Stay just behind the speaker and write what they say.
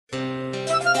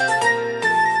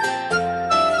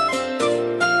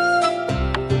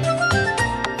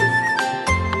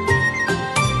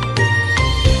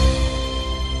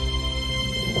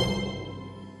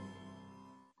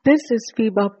This is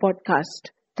FIBA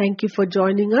Podcast. Thank you for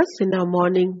joining us in our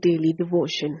morning daily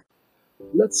devotion.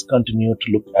 Let's continue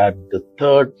to look at the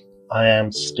third I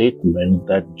am statement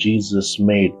that Jesus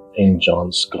made in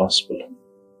John's Gospel.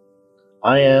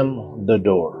 I am the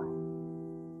door.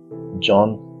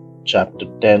 John chapter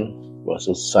 10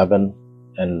 verses 7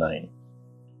 and 9.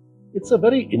 It's a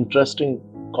very interesting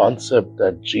concept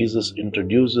that Jesus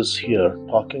introduces here,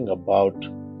 talking about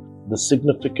the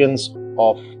significance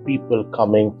of people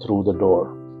coming through the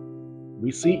door.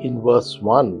 We see in verse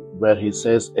 1 where he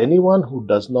says, anyone who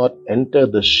does not enter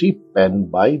the sheep pen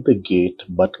by the gate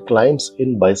but climbs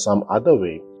in by some other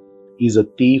way is a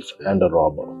thief and a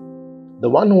robber. The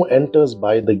one who enters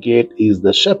by the gate is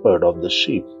the shepherd of the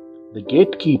sheep. The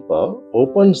gatekeeper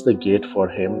opens the gate for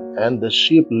him, and the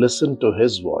sheep listen to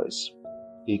his voice.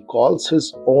 He calls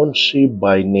his own sheep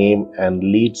by name and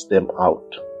leads them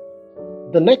out.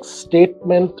 The next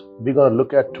statement we're going to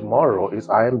look at tomorrow is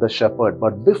I am the shepherd.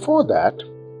 But before that,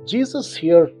 Jesus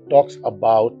here talks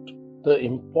about the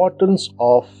importance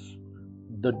of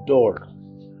the door.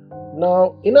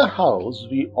 Now, in a house,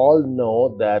 we all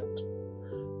know that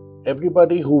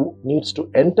everybody who needs to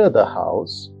enter the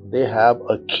house, they have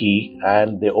a key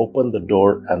and they open the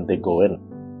door and they go in.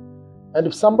 And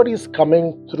if somebody is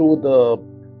coming through the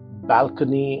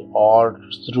balcony or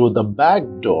through the back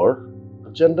door,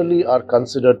 generally are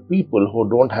considered people who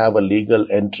don't have a legal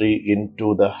entry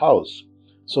into the house.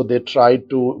 So they try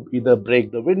to either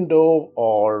break the window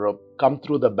or come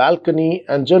through the balcony.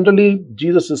 And generally,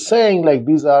 Jesus is saying, like,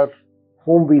 these are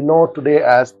whom we know today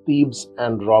as thieves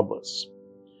and robbers.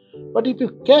 But if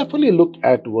you carefully look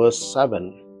at verse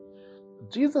 7,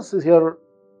 Jesus is here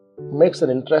makes an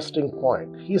interesting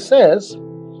point. He says,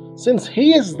 since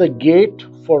he is the gate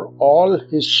for all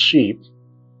his sheep,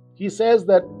 he says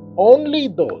that only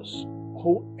those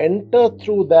who enter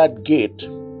through that gate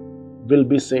will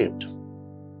be saved.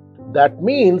 That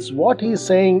means what he's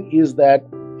saying is that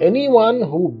anyone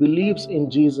who believes in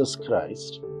Jesus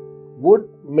Christ would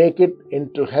make it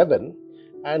into heaven,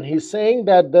 and he's saying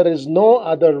that there is no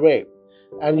other way.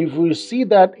 And if we see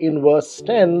that in verse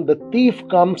 10, the thief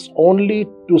comes only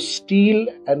to steal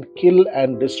and kill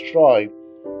and destroy,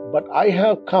 but I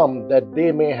have come that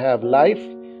they may have life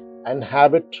and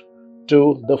have it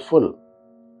to the full.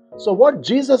 So what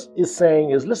Jesus is saying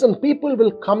is, listen, people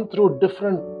will come through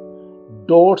different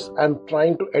doors and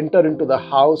trying to enter into the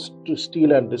house to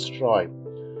steal and destroy.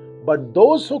 But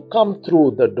those who come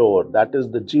through the door, that is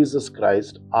the Jesus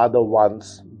Christ, are the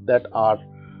ones that are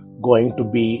going to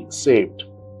be saved.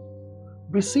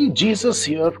 We see Jesus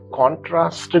here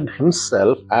contrasted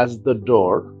himself as the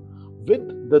door with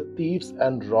the thieves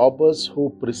and robbers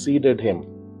who preceded him.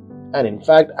 And in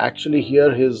fact, actually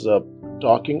here he's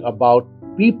talking about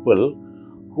people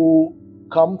who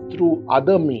come through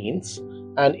other means,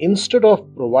 and instead of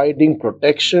providing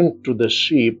protection to the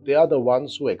sheep, they are the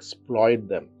ones who exploit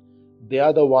them. They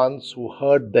are the ones who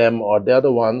hurt them, or they are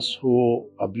the ones who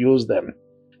abuse them.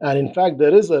 And in fact,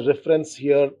 there is a reference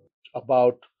here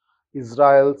about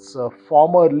Israel's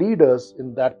former leaders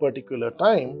in that particular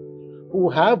time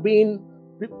who have been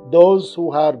those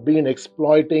who have been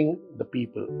exploiting the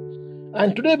people.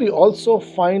 And today we also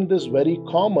find this very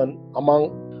common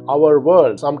among our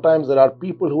world. Sometimes there are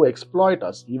people who exploit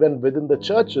us. Even within the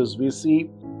churches, we see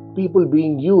people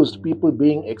being used, people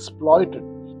being exploited.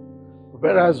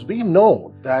 Whereas we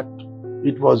know that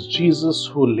it was Jesus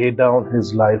who laid down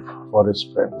his life for his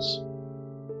friends.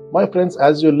 My friends,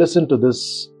 as you listen to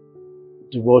this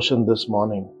devotion this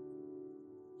morning,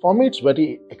 for me it's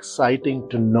very exciting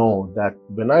to know that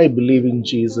when I believe in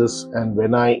Jesus and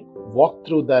when I walk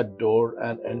through that door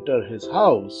and enter his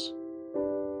house,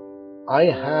 I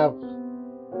have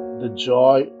the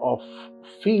joy of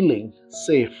feeling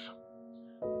safe,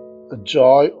 the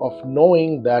joy of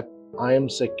knowing that I am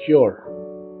secure,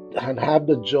 and have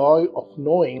the joy of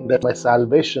knowing that my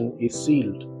salvation is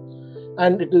sealed.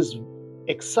 And it is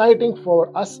exciting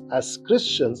for us as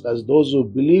Christians, as those who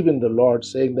believe in the Lord,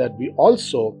 saying that we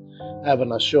also have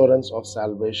an assurance of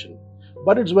salvation.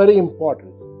 But it's very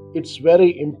important. It's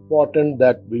very important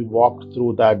that we walk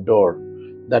through that door.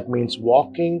 That means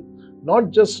walking,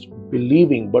 not just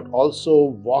believing, but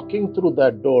also walking through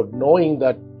that door, knowing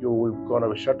that you're going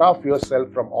to shut off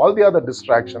yourself from all the other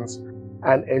distractions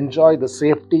and enjoy the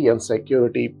safety and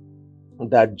security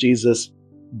that Jesus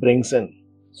brings in.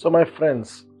 So my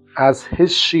friends, as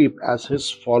his sheep, as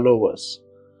his followers,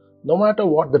 no matter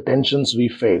what the tensions we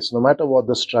face, no matter what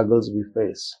the struggles we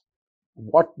face,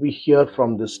 what we hear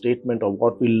from this statement or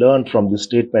what we learn from this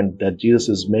statement that Jesus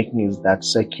is making is that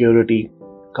security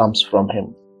comes from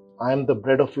him. I am the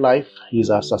bread of life. He is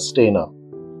our sustainer.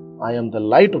 I am the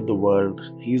light of the world.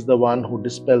 He is the one who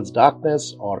dispels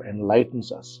darkness or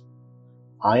enlightens us.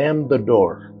 I am the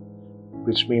door,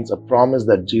 which means a promise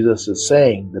that Jesus is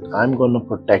saying that I'm going to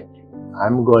protect you.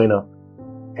 I'm going to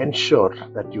ensure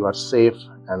that you are safe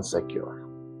and secure.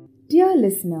 Dear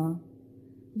listener,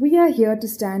 we are here to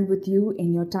stand with you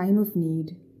in your time of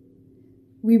need.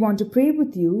 We want to pray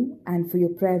with you and for your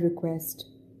prayer request.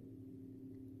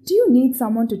 Do you need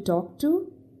someone to talk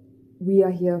to? We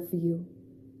are here for you.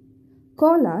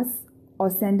 Call us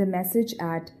or send a message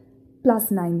at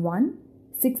 +91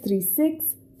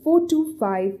 636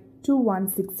 425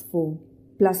 2164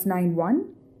 +91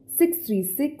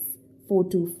 636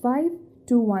 425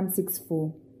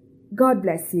 2164. God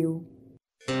bless you.